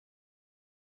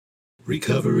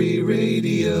Recovery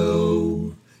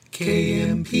Radio,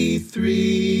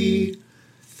 KMP3,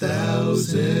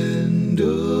 1000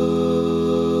 Oaks.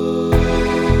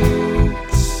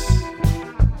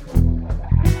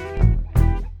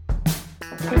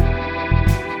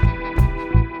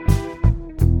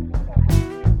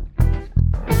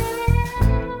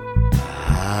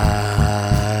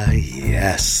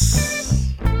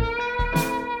 Yes.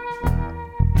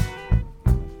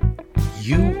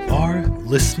 You are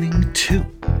listening to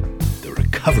the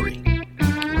Recovery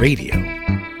Radio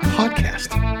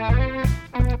podcast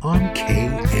on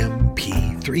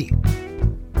KMP3.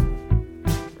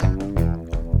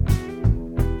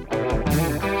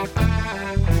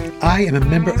 I am a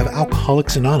member of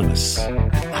Alcoholics Anonymous,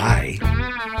 and I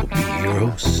will be your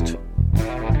host.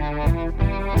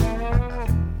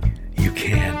 You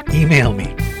can email me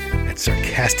at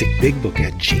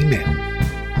sarcasticbigbook@gmail.com.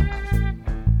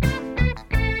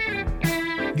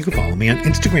 You can follow me on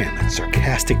Instagram at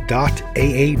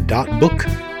sarcastic.aa.book.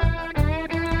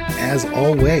 As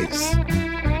always,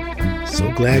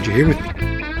 so glad you're here with me.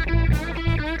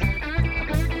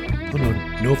 I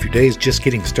don't know if your day is just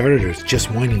getting started or it's just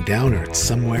winding down or it's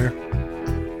somewhere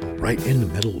right in the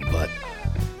middle, but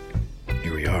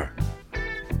here we are.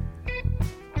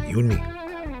 You and me.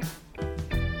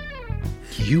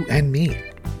 You and me.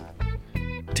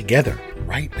 Together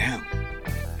right now.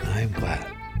 I'm glad.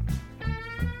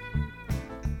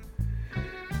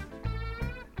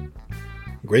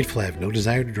 Grateful I have no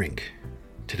desire to drink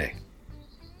today.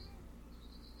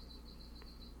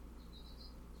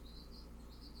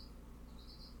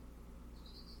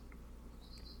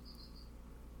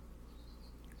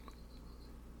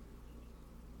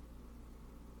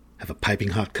 Have a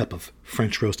piping hot cup of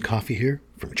French roast coffee here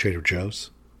from Trader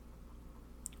Joe's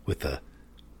with a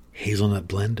hazelnut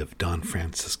blend of Don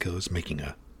Francisco's, making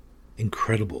a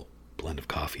incredible blend of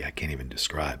coffee I can't even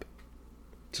describe.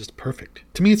 Just perfect.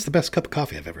 To me, it's the best cup of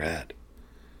coffee I've ever had.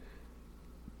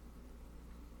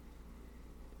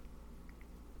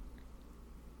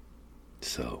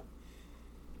 So,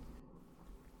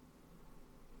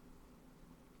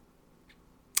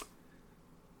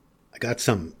 I got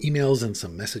some emails and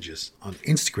some messages on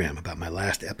Instagram about my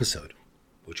last episode,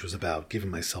 which was about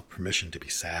giving myself permission to be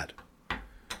sad.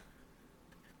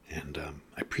 And I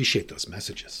appreciate those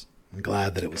messages. I'm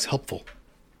glad that it was helpful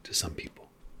to some people.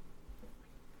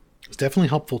 It was definitely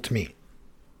helpful to me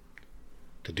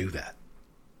to do that.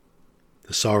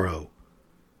 The sorrow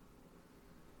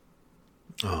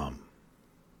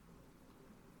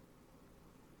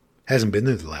hasn't been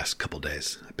there the last couple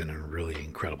days. I've been in a really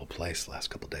incredible place the last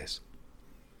couple days.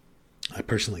 I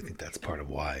personally think that's part of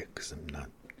why, because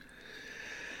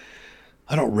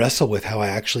I don't wrestle with how I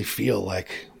actually feel,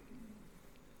 like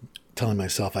telling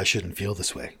myself I shouldn't feel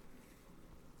this way.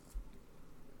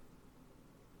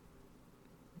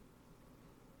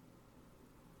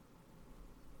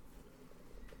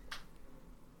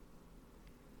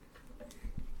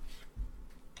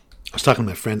 I was talking to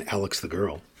my friend Alex the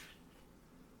girl.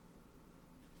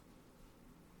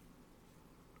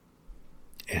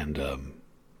 And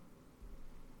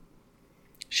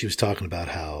she was talking about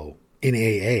how in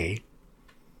AA,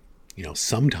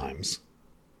 sometimes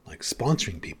like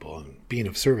sponsoring people and being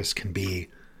of service can be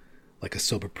like a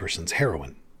sober person's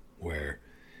heroin, where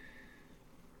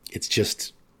it's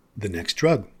just the next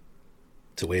drug.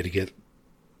 It's a way to get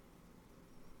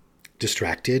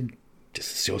distracted,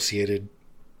 disassociated,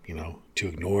 to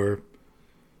ignore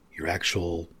your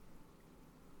actual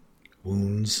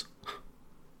wounds. I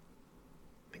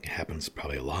think it happens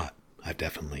probably a lot. I've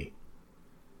definitely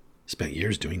spent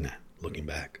years doing that, looking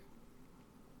back.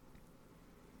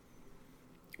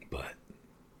 But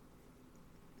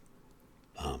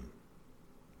I don't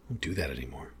do that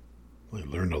anymore. I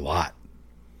learned a lot.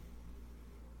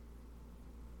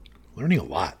 Learning a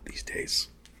lot these days.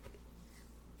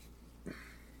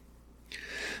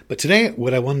 But today,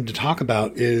 what I wanted to talk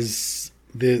about is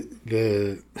the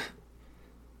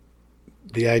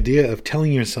idea of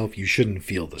telling yourself you shouldn't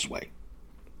feel this way.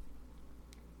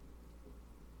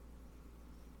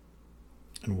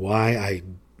 And why I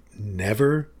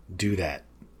never do that,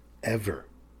 ever.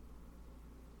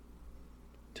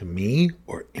 To me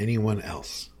or anyone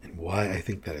else. And why I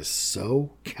think that is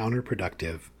so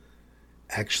counterproductive,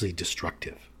 actually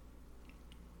destructive.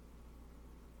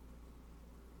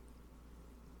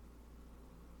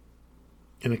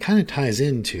 And it kind of ties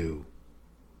into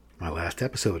my last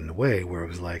episode in a way where it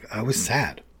was like, I was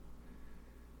sad.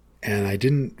 And I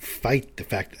didn't fight the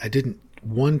fact, I didn't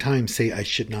one time say I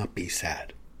should not be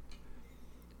sad.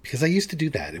 Because I used to do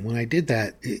that. And when I did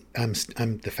that,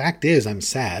 the fact is I'm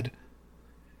sad.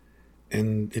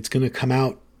 And it's going to come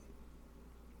out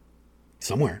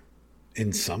somewhere,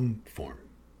 in some form.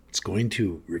 It's going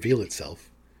to reveal itself.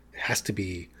 It has to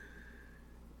be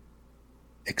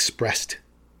expressed.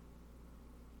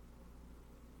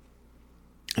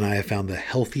 And I have found the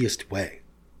healthiest way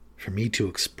for me to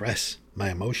express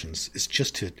my emotions is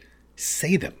just to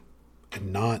say them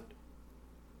and not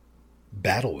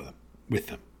battle with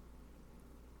them.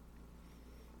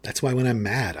 That's why when I'm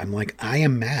mad, I'm like, I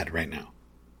am mad right now.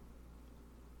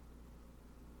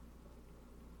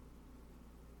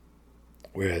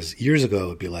 Whereas years ago, it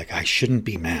would be like, I shouldn't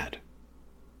be mad.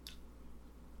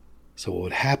 So what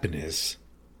would happen is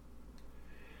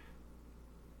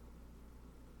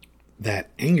that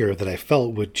anger that I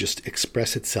felt would just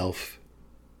express itself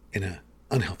in an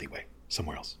unhealthy way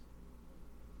somewhere else.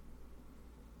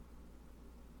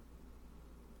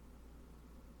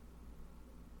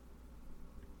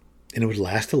 And it would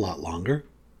last a lot longer,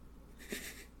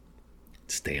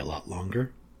 stay a lot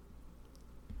longer.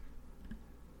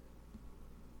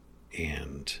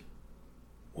 And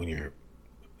when you're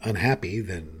unhappy,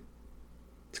 then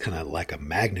it's kind of like a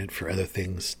magnet for other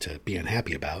things to be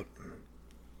unhappy about.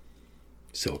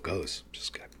 So it goes.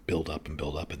 Just build up, and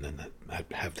then I'd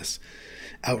have this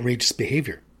outrageous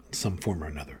behavior in some form or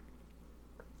another.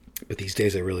 But these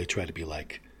days I really try to be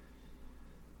like,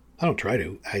 I don't try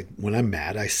to. When I'm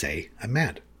mad, I say I'm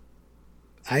mad.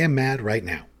 I am mad right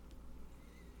now.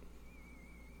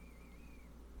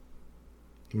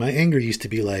 My anger used to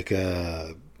be like,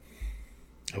 I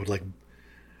would like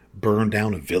burn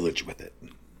down a village with it,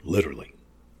 literally,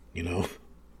 you know?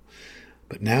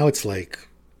 But now it's like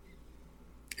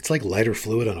lighter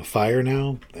fluid on a fire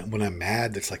now. And when I'm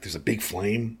mad, it's like there's a big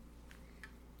flame,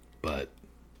 but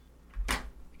it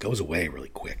goes away really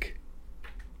quick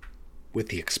with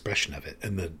the expression of it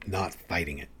and the not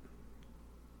fighting it.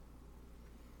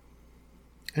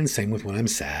 And same with when I'm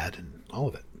sad and all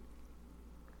of it.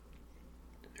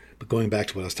 But going back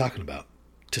to what I was talking about,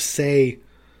 to say,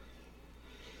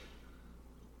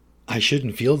 I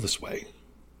shouldn't feel this way,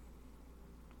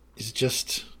 is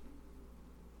just,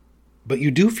 but you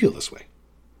do feel this way.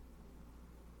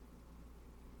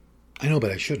 I know, but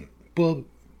I shouldn't. Well,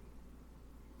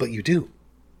 but you do.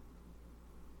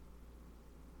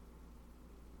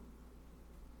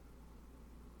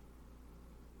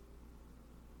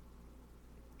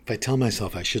 If I tell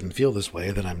myself I shouldn't feel this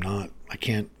way, then I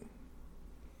can't.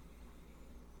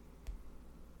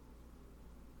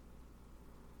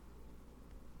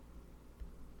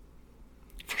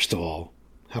 First of all,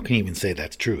 how can you even say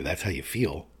that's true? That's how you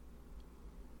feel.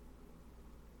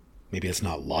 Maybe it's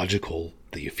not logical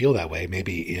that you feel that way.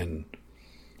 Maybe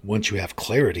once you have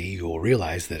clarity, you will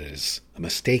realize that it is a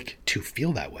mistake to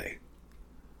feel that way.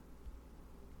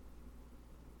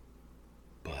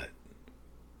 But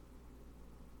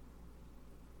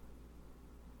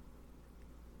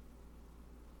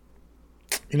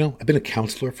I've been a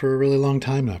counselor for a really long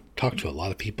time, and I've talked to a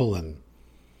lot of people, and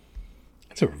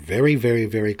it's a very, very,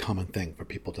 very common thing for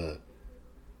people to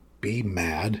be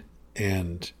mad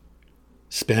and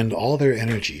spend all their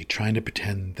energy trying to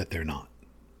pretend that they're not.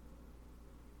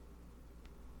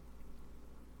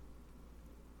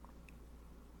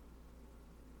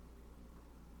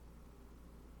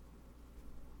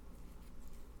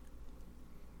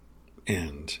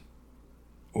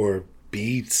 Or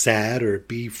be sad or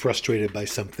be frustrated by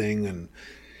something and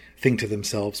think to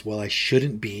themselves, well, I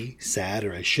shouldn't be sad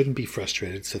or I shouldn't be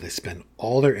frustrated, so they spend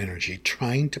all their energy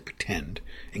trying to pretend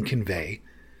and convey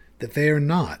that they are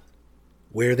not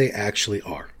where they actually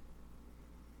are.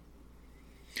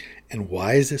 And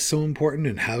why is this so important,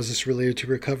 and how is this related to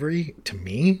recovery? To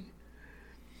me,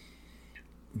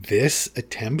 this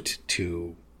attempt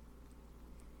to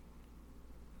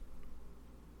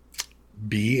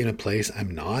be in a place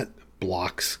I'm not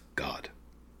blocks God.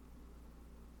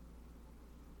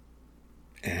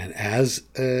 And as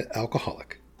an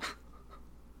alcoholic,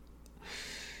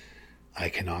 I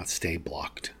cannot stay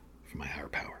blocked from my higher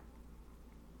power.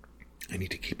 I need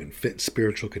to keep in fit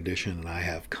spiritual condition, and I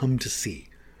have come to see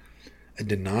a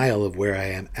denial of where I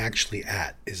am actually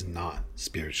at is not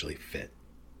spiritually fit.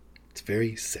 It's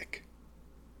very sick.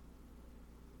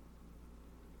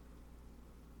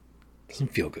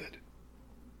 Doesn't feel good.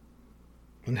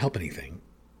 Doesn't help anything.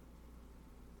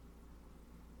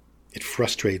 It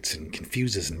frustrates and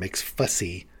confuses and makes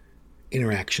fussy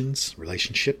interactions,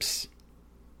 relationships.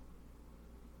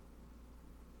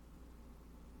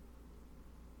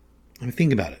 I mean,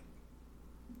 think about it.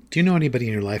 Do you know anybody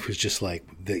in your life who's just like,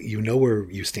 that you know where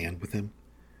you stand with them?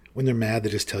 When they're mad, they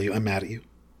just tell you, I'm mad at you.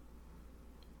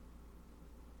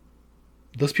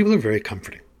 Those people are very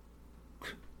comforting.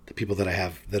 The people that I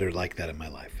have that are like that in my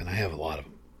life, and I have a lot of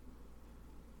them.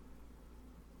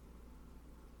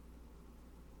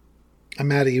 I'm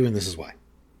mad at you and this is why.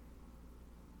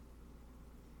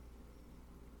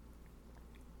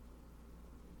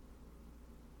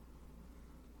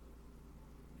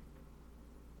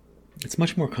 It's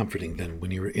much more comforting than when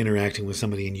you're interacting with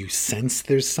somebody and you sense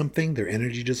there's something, their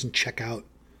energy doesn't check out.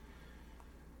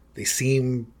 They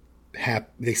seem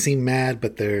they seem mad,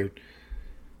 but they're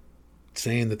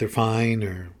saying that they're fine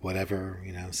or whatever,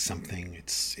 something.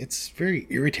 It's very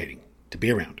irritating to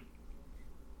be around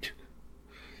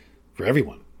for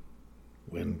everyone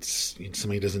when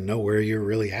somebody doesn't know where you're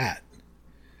really at.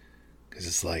 Because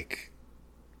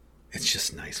it's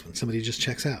just nice when somebody just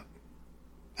checks out.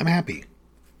 I'm happy.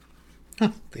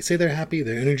 They say they're happy.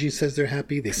 Their energy says they're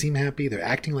happy. They seem happy. They're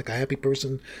acting like a happy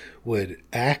person would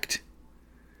act.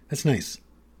 That's nice.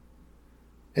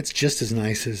 It's just as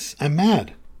nice as I'm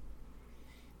mad.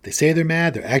 They say they're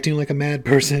mad. They're acting like a mad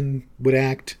person would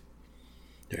act.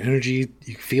 Their energy,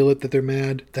 you feel it that they're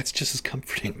mad. That's just as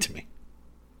comforting to me.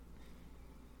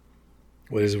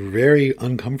 What is very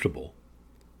uncomfortable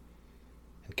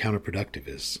and counterproductive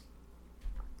is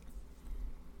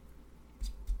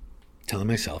telling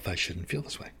myself I shouldn't feel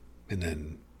this way and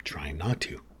then trying not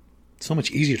to. It's so much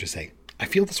easier to say, I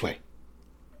feel this way.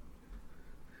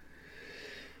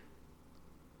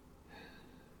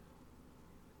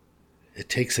 It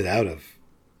takes it out of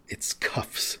its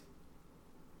cuffs.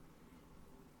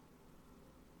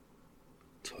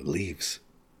 So it leaves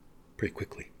pretty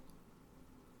quickly.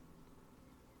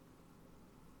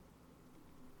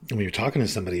 And when you're talking to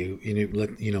somebody,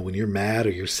 when you're mad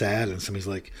or you're sad and somebody's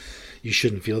like, you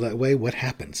shouldn't feel that way, what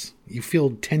happens? You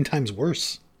feel 10 times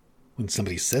worse when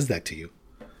somebody says that to you.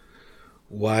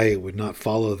 Why it would not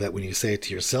follow that when you say it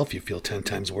to yourself, you feel 10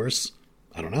 times worse?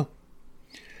 I don't know.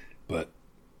 But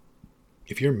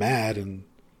if you're mad and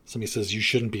somebody says you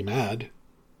shouldn't be mad,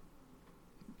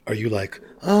 are you like,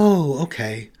 oh,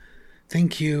 okay,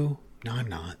 thank you. No, I'm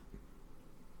not.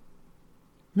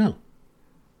 No.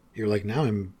 You're like, now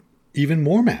I'm even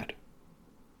more mad.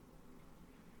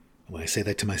 And when I say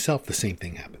that to myself, the same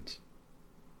thing happens.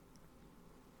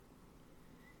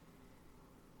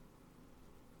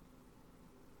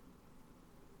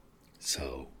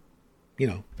 So,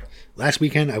 last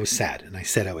weekend I was sad, and I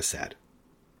said I was sad.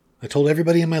 I told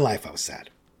everybody in my life I was sad.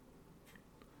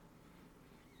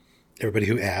 Everybody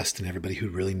who asked, and everybody who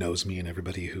really knows me, and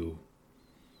everybody who,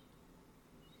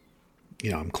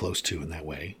 I'm close to in that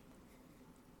way.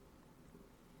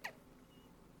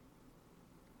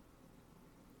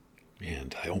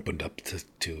 And I opened up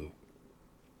to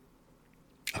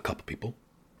a couple people.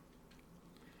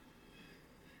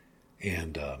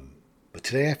 And, but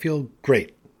today I feel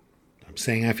great. I'm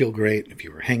saying I feel great. If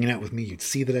you were hanging out with me, you'd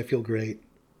see that I feel great.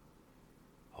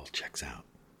 All checks out.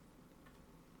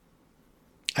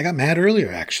 I got mad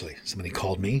earlier, actually. Somebody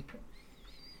called me,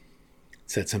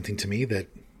 said something to me that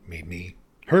made me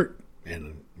hurt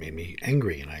and made me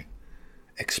angry. And I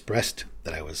expressed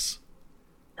that I was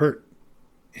hurt.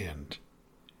 And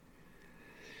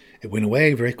it went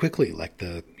away very quickly, like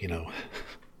the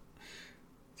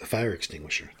fire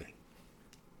extinguisher thing.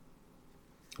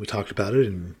 We talked about it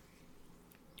and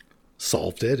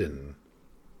solved it, and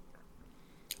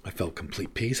I felt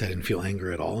complete peace. I didn't feel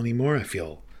anger at all anymore. I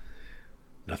feel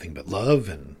nothing but love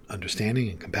and understanding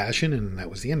and compassion, and that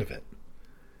was the end of it.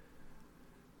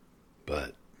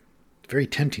 But it's very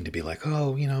tempting to be like,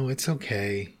 oh, it's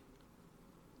okay.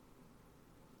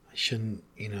 I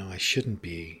shouldn't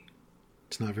be.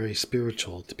 It's not very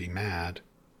spiritual to be mad.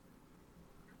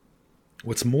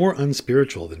 What's more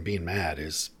unspiritual than being mad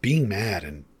is being mad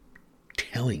and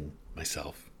telling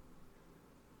myself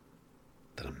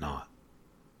that I'm not.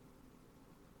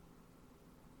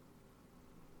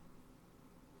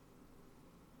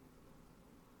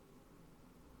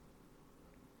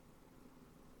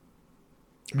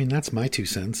 I mean, that's my 2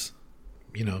 cents.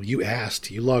 You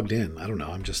asked, you logged in. I don't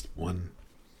know. I'm just one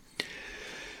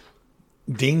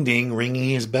ding ding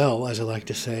ringing his bell, as I like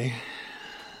to say.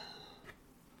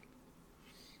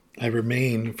 I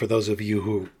remain, for those of you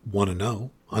who want to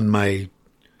know, on my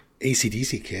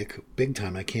AC/DC kick, big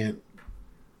time. I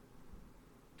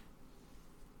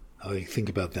think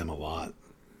about them a lot.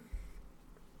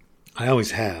 I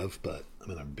always have, but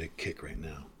I'm on a big kick right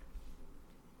now.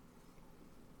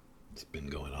 It's been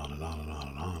going on and on and on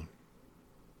and on.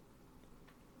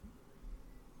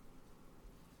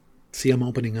 See, I'm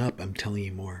opening up. I'm telling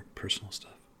you more personal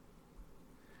stuff.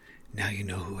 Now you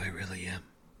know who I really am.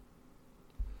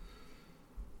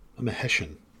 I'm a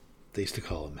Hessian. They used to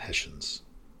call them Hessians.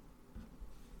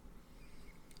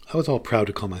 I was all proud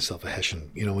to call myself a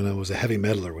Hessian. When I was a heavy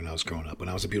metaler when I was growing up. When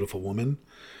I was a beautiful woman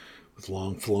with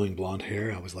long flowing blonde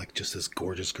hair, I was like just this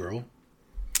gorgeous girl.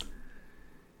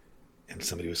 And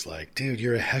somebody was like, dude,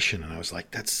 you're a Hessian. And I was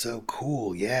like, that's so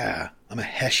cool. Yeah, I'm a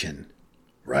Hessian.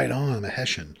 Right on, I'm a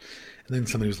Hessian. And then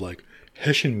somebody was like,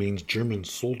 Hessian means German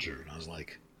soldier. And I was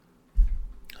like,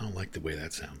 I don't like the way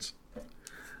that sounds.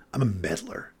 I'm a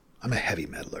meddler. I'm a heavy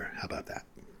meddler. How about that?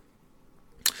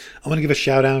 I want to give a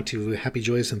shout out to Happy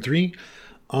Joyous and 3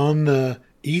 on the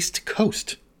East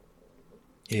Coast.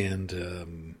 And I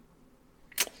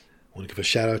want to give a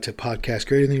shout out to Podcast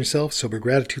Greater Than Yourself, Sober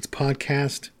Gratitudes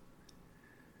Podcast,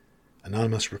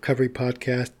 Anonymous Recovery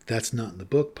Podcast, That's Not in the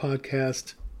Book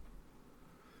Podcast,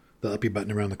 the Up Your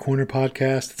Button Around the Corner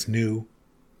Podcast. It's new.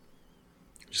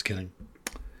 Just kidding.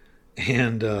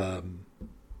 And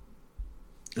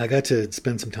I got to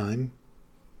spend some time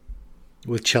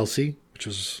with Chelsea, which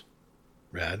was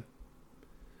rad.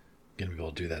 Gonna be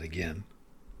able to do that again.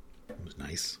 It was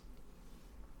nice.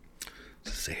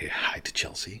 To say hi to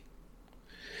Chelsea.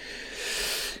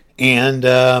 And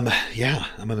yeah,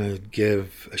 I'm gonna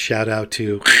give a shout out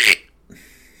to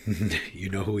you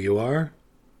know who you are,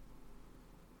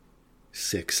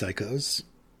 Sick Psychos.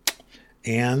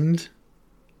 And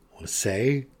I want to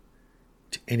say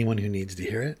to anyone who needs to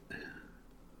hear it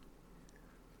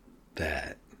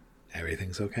that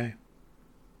everything's okay.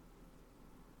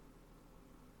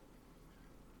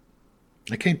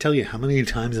 I can't tell you how many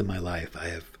times in my life I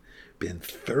have been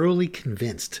thoroughly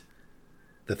convinced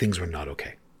that things were not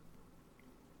okay.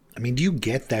 I mean, do you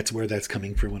get that's where that's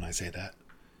coming from when I say that?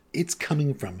 It's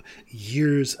coming from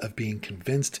years of being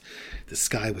convinced the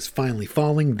sky was finally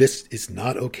falling. This is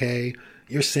not okay.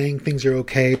 You're saying things are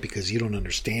okay because you don't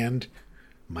understand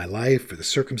my life or the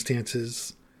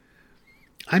circumstances.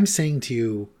 I'm saying to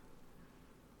you,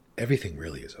 everything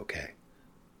really is okay.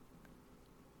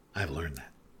 I've learned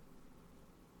that.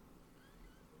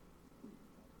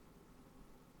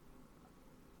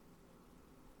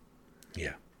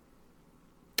 Yeah.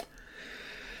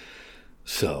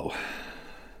 So,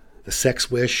 the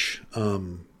Sex Wish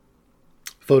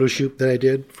photo shoot that I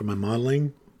did for my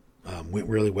modeling went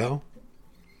really well.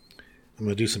 I'm going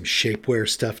to do some shapewear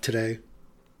stuff today.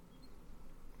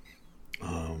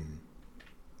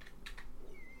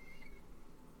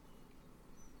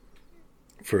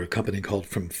 For a company called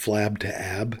From Flab to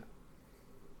Ab.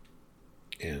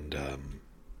 And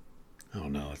I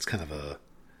don't know, it's kind of a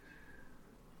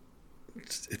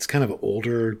it's kind of an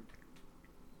older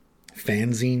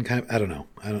fanzine kind of. I don't know.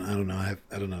 I don't know. I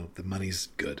don't know. The money's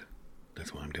good.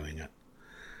 That's why I'm doing it.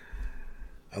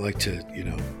 I like to,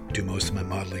 do most of my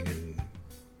modeling in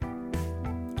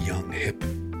young, hip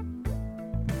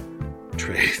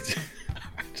trades.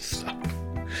 Just stop.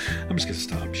 I'm just gonna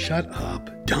stop. Shut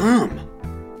up. Dumb.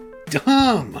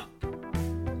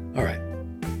 All right.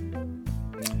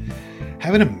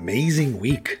 Have an amazing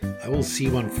week. I will see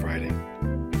you on Friday.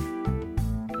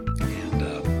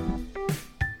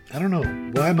 I don't know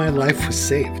why my life was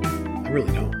saved. I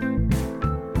really don't.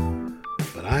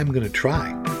 But I'm going to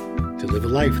try to live a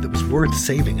life that was worth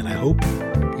saving, and I hope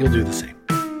you'll do the same.